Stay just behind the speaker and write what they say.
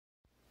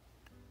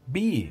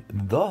Be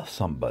the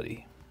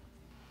somebody.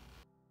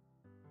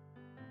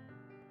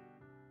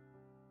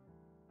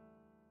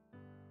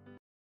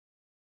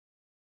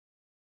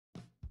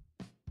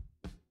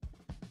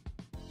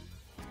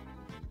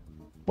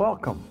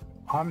 Welcome,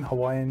 I'm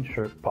Hawaiian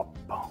Shirt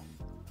Papa.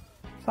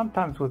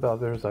 Sometimes with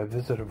others I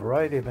visit a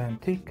variety of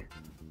antique,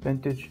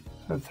 vintage,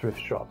 and thrift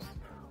shops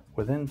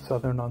within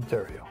southern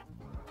Ontario.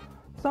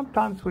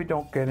 Sometimes we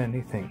don't get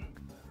anything.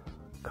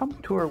 Come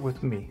tour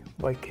with me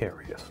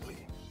vicariously.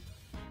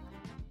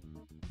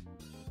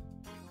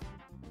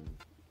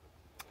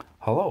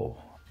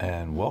 Hello,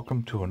 and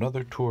welcome to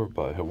another tour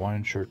by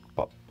Hawaiian Shirt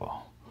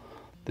Papa.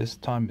 This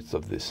time it's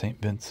of the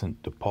St.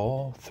 Vincent de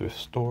Paul thrift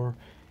store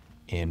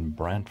in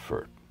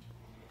Brantford.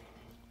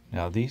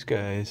 Now these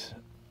guys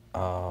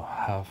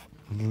have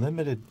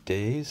limited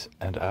days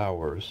and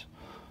hours,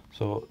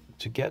 so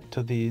to get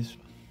to these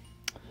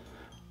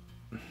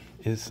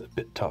is a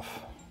bit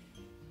tough.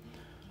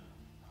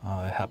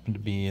 I happened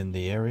to be in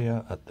the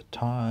area at the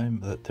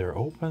time that they're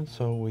open,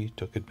 so we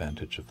took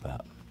advantage of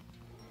that.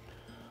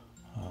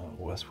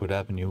 Westwood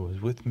Avenue was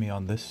with me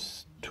on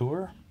this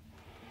tour.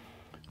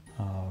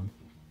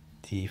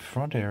 The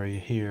front area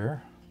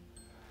here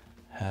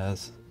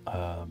has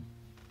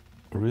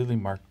really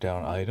marked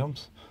down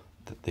items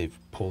that they've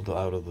pulled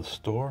out of the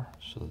store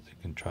so that they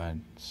can try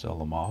and sell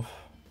them off.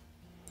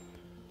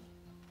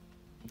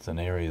 It's an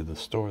area of the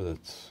store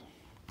that's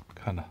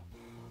kind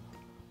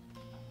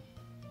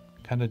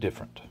of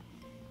different.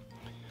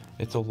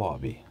 It's a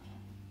lobby,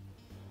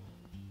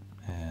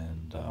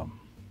 and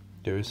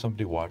there is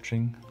somebody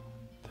watching.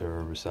 They're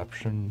a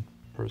reception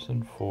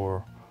person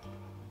for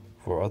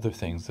other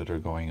things that are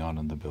going on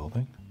in the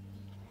building.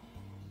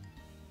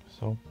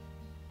 So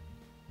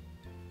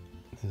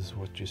this is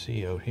what you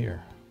see out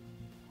here.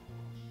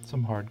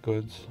 Some hard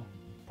goods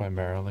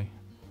primarily.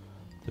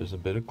 There's a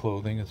bit of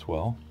clothing as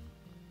well.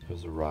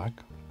 There's a rack.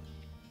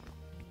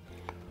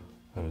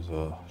 There's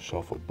a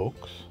shelf of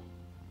books.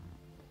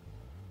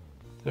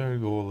 Their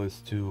goal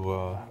is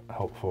to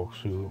help folks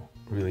who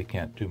really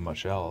can't do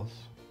much else.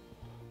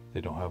 They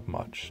don't have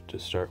much to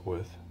start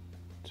with,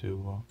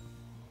 to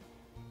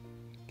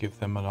give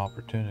them an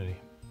opportunity.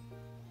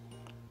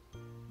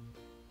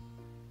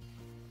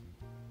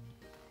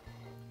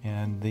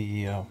 And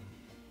I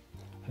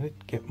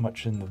didn't get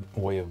much in the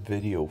way of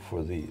video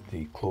for the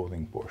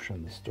clothing portion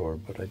of the store,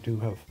 but I do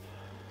have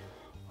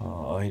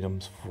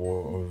items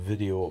for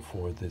video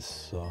for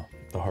this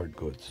the hard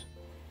goods.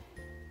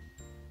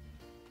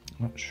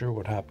 Not sure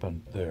what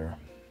happened there.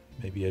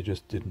 Maybe I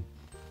just didn't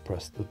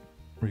press the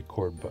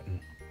record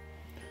button.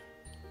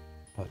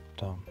 But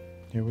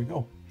here we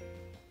go.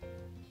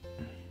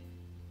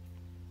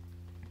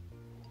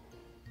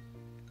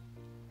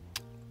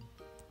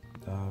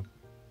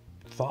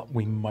 Thought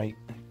we might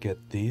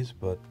get these,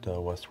 but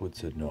Westwood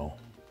said no.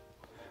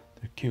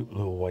 They're cute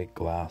little white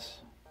glass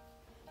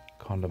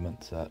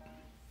condiment set.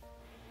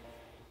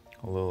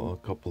 A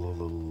couple of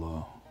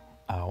little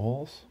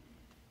owls.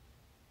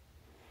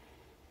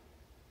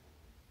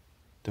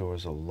 There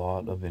was a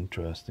lot of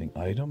interesting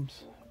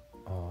items.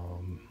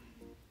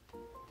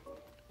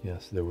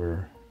 Yes, there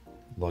were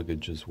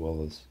luggage as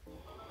well as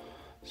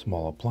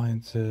small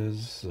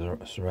appliances,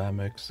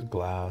 ceramics,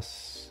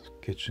 glass,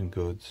 kitchen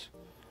goods.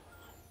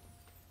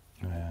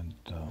 And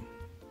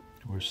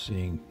we're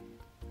seeing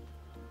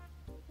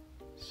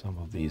some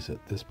of these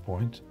at this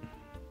point.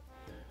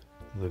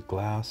 The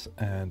glass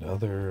and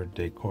other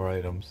decor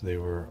items, they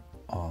were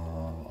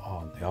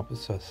on the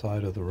opposite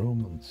side of the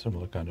room on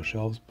similar kind of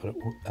shelves, but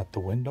at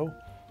the window.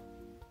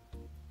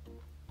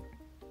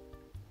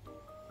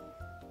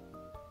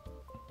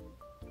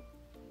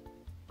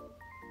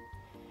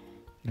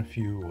 A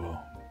few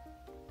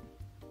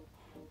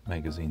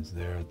magazines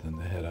there. Then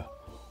they had a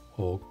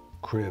whole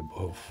crib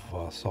of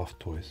soft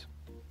toys.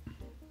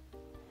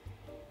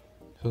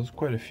 So there's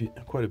quite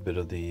a bit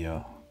of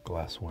the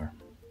glassware.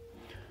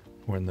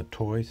 We're in the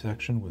toy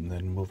section, and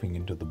then moving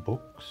into the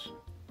books.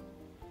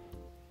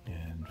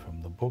 And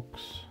from the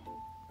books,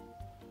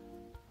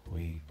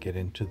 we get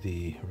into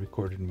the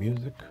recorded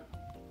music.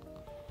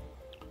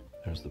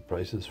 There's the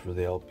prices for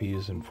the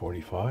LPs and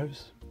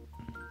 45s.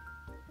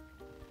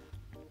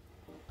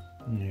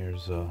 And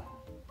here's an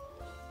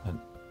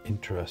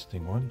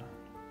interesting one.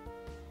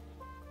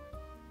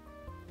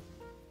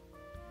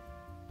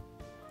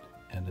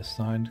 And a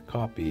signed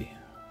copy,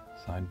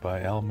 signed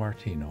by Al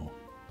Martino.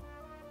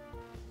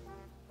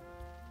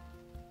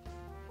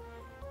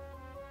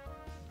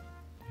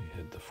 You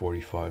had the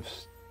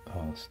 45s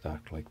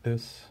stacked like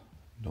this,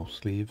 no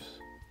sleeves.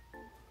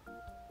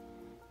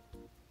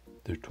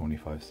 They're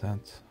 25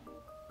 cents.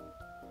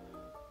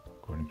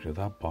 According to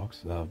that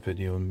box,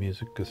 video and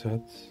music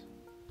cassettes.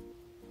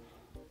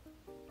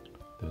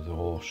 There's a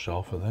whole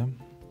shelf of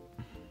them.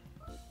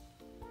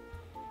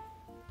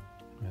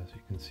 As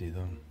you can see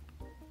them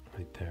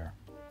right there.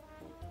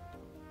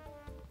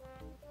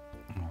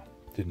 Well,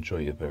 didn't show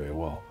you very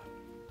well.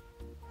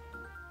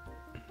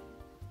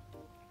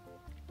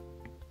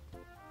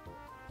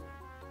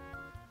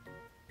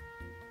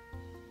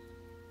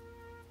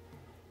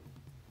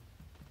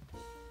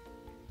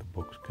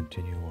 books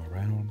continue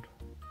around.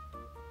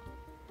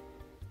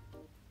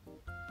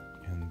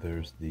 And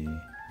there's the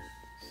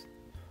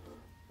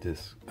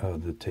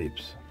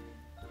tapes.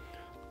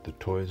 The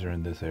toys are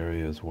in this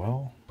area as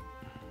well.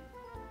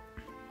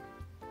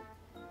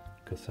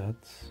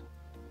 Cassettes.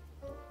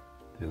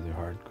 The other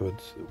hard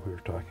goods that we were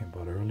talking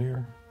about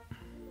earlier.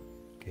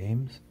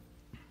 Games.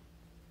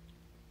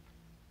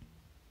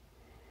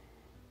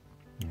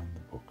 And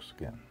the books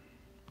again.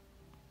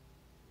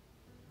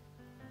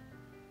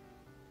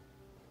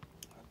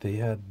 They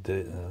had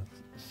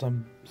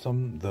some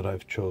that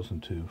I've chosen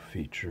to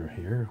feature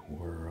here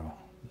were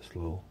this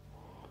little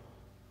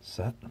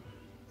set.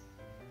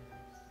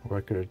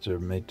 Records are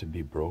made to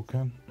be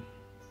broken.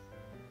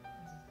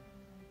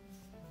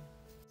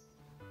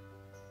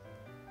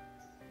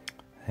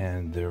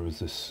 And there was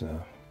this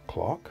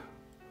clock.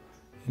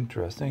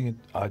 Interesting.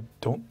 I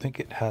don't think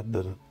it had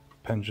the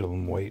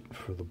pendulum weight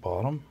for the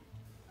bottom.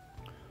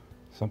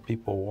 Some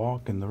people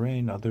walk in the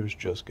rain, others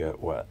just get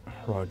wet.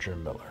 Roger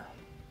Miller.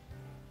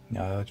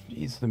 Now,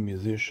 he's the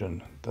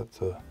musician. That's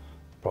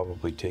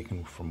probably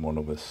taken from one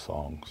of his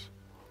songs.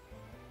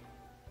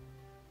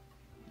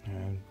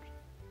 And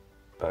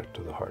back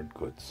to the hard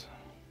goods.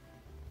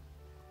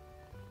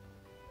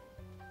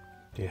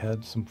 They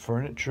had some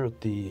furniture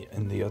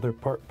in the other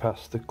part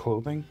past the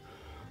clothing.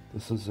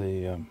 This is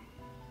a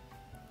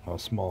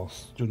small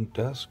student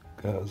desk,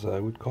 as I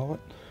would call it.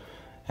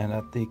 And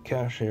at the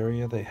cash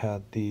area, they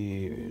had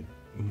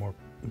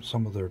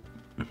some of their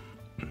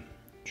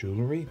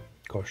jewelry,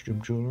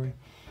 costume jewelry.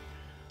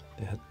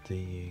 They had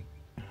the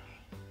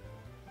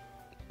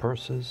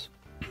purses.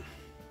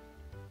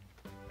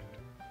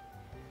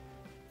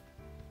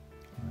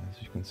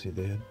 As you can see,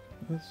 they had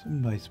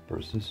some nice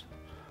purses.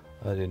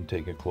 I didn't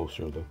take a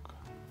closer look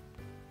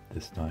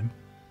this time.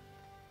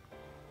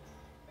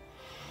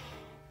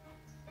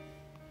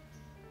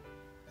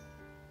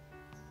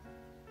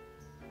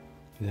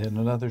 They had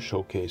another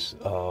showcase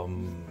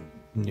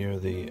near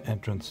the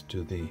entrance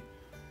to the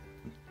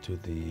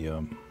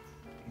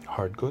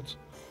hard goods,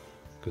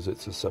 because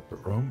it's a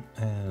separate room,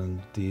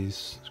 and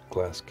these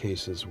glass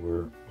cases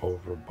were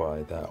over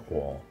by that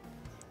wall.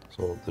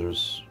 So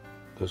there's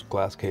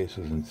glass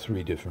cases in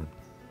 3 different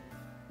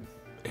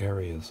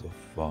areas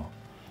of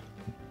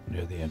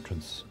near the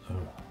entrance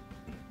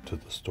to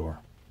the store,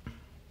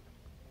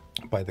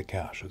 by the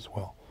cash as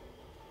well.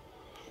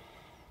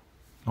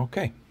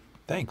 Okay,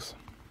 thanks.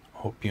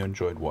 Hope you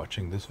enjoyed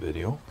watching this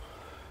video.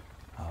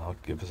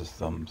 Give us a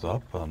thumbs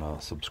up and a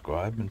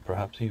subscribe, and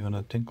perhaps even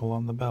a tinkle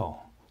on the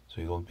bell,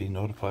 so you'll be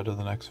notified of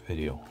the next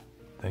video.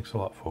 Thanks a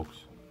lot,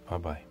 folks. Bye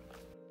bye.